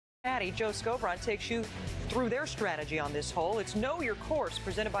Caddy Joe Skovron takes you through their strategy on this hole. It's Know Your Course,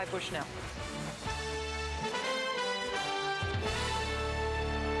 presented by Bushnell.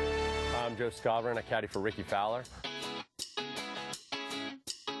 I'm Joe Skovron, a caddy for Rickie Fowler.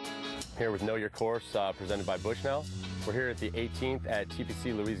 Here with Know Your Course, presented by Bushnell. We're here at the 18th at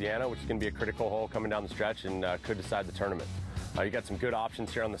TPC, Louisiana, which is going to be a critical hole coming down the stretch and could decide the tournament. You got some good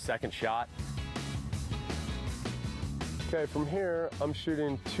options here on the second shot. Okay, from here, I'm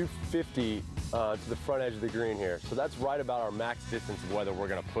shooting 250 to the front edge of the green here. So that's right about our max distance of whether we're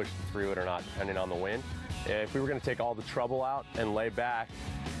going to push through it or not, depending on the wind. And if we were going to take all the trouble out and lay back,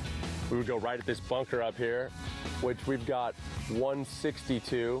 we would go right at this bunker up here, which we've got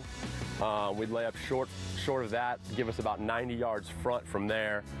 162. We'd lay up short of that, give us about 90 yards front from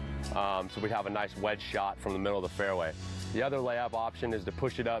there. So we'd have a nice wedge shot from the middle of the fairway. The other layup option is to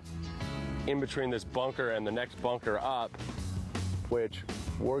push it up in between this bunker and the next bunker up, which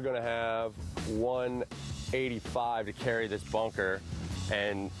we're going to have 185 to carry this bunker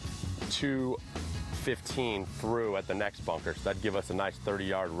and 215 through at the next bunker. So that'd give us a nice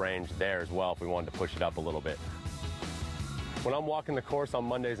 30-yard range there as well if we wanted to push it up a little bit. When I'm walking the course on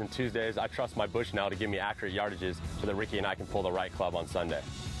Mondays and Tuesdays, I trust my Bushnell to give me accurate yardages so that Rickie and I can pull the right club on Sunday.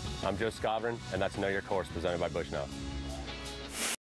 I'm Joe Skovron, and that's Know Your Course, presented by Bushnell.